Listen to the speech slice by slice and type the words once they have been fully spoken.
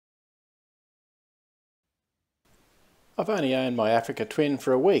I've only owned my Africa Twin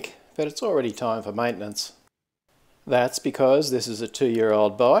for a week, but it's already time for maintenance. That's because this is a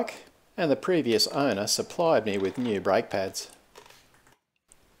 2-year-old bike and the previous owner supplied me with new brake pads.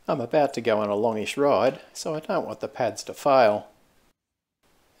 I'm about to go on a longish ride, so I don't want the pads to fail.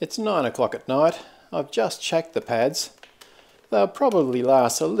 It's 9 o'clock at night. I've just checked the pads. They'll probably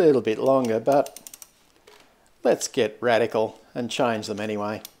last a little bit longer, but let's get radical and change them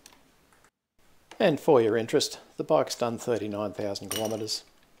anyway. And for your interest, the bike's done 39,000 kilometres.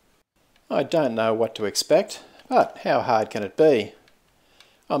 I don't know what to expect, but how hard can it be?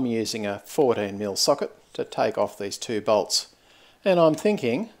 I'm using a 14mm socket to take off these 2 bolts, and I'm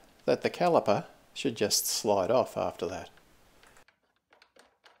thinking that the caliper should just slide off after that.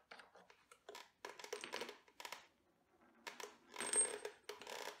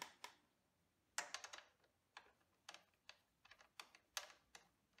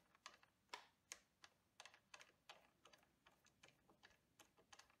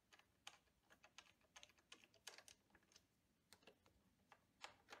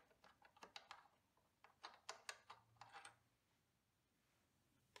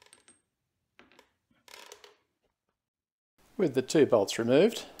 With the 2 bolts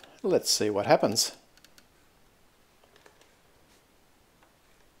removed, let's see what happens.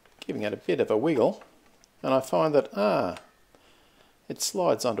 Giving it a bit of a wiggle, and I find that, it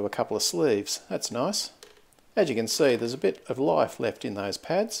slides onto a couple of sleeves. That's nice. As you can see, there's a bit of life left in those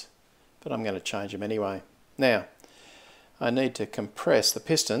pads, but I'm going to change them anyway. Now, I need to compress the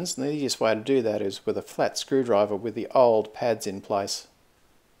pistons, and the easiest way to do that is with a flat screwdriver with the old pads in place.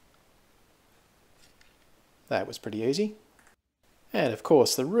 That was pretty easy. And of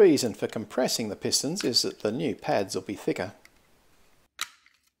course the reason for compressing the pistons is that the new pads will be thicker.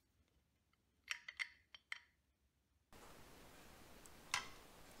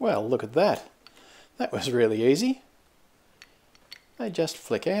 Well, look at that. That was really easy. They just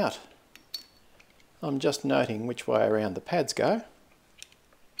flick out. I'm just noting which way around the pads go.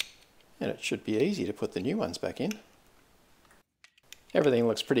 And it should be easy to put the new ones back in. Everything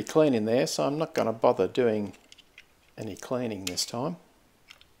looks pretty clean in there, so I'm not going to bother doing any cleaning this time.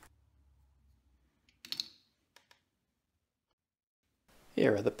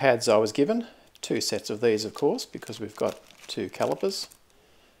 Here are the pads I was given. 2 sets of these, of course, because we've got 2 calipers.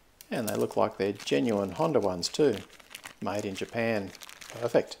 And they look like they're genuine Honda ones too. Made in Japan.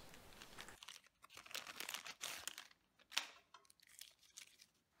 Perfect.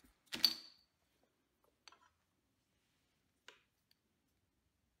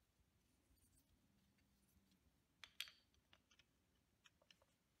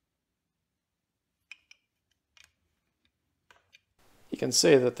 You can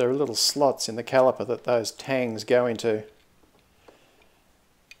see that there are little slots in the caliper that those tangs go into.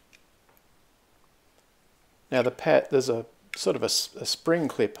 Now the pad, there's a sort of a spring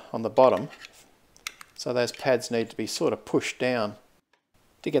clip on the bottom, so those pads need to be sort of pushed down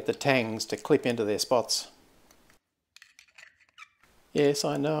to get the tangs to clip into their spots. Yes,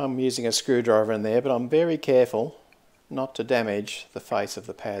 I know I'm using a screwdriver in there, but I'm very careful not to damage the face of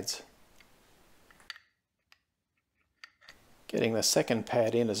the pads. Getting the second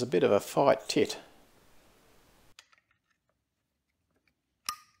pad in is a bit of a fight tit.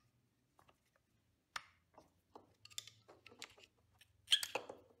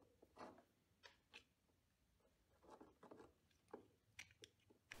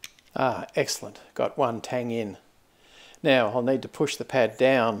 Excellent. Got 1 tang in. Now I'll need to push the pad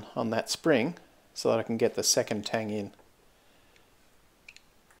down on that spring so that I can get the second tang in.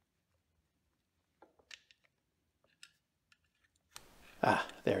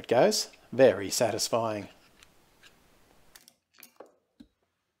 There it goes. Very satisfying.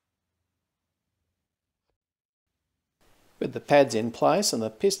 With the pads in place and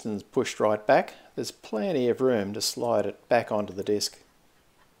the pistons pushed right back, there's plenty of room to slide it back onto the disc.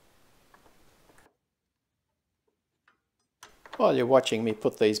 While you're watching me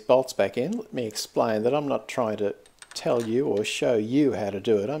put these bolts back in, let me explain that I'm not trying to tell you or show you how to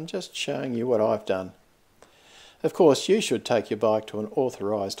do it. I'm just showing you what I've done. Of course, you should take your bike to an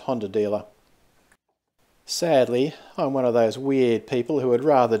authorised Honda dealer. Sadly, I'm one of those weird people who would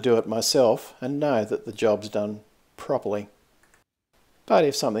rather do it myself and know that the job's done properly. But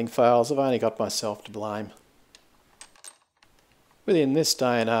if something fails, I've only got myself to blame. Within this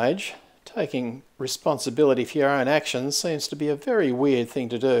day and age, taking responsibility for your own actions seems to be a very weird thing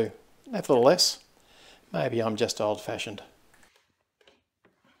to do. Nevertheless, maybe I'm just old-fashioned.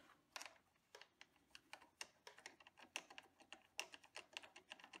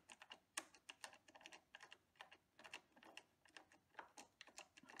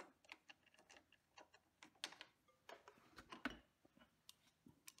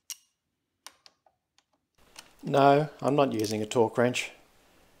 No, I'm not using a torque wrench.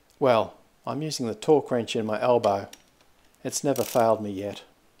 Well, I'm using the torque wrench in my elbow. It's never failed me yet.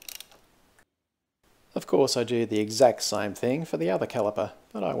 Of course I do the exact same thing for the other caliper,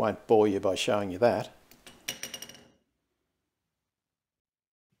 but I won't bore you by showing you that.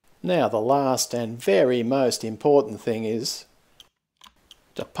 Now the last and very most important thing is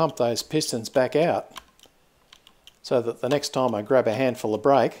to pump those pistons back out so that the next time I grab a handful of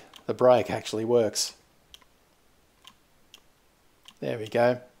brake, the brake actually works. There we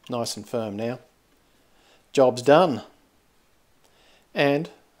go, nice and firm now. Job's done. And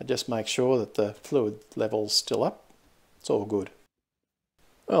I just make sure that the fluid level's still up. It's all good.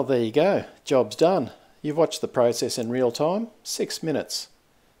 Well, there you go, job's done. You've watched the process in real time, 6 minutes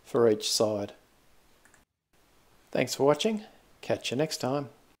for each side. Thanks for watching, catch you next time.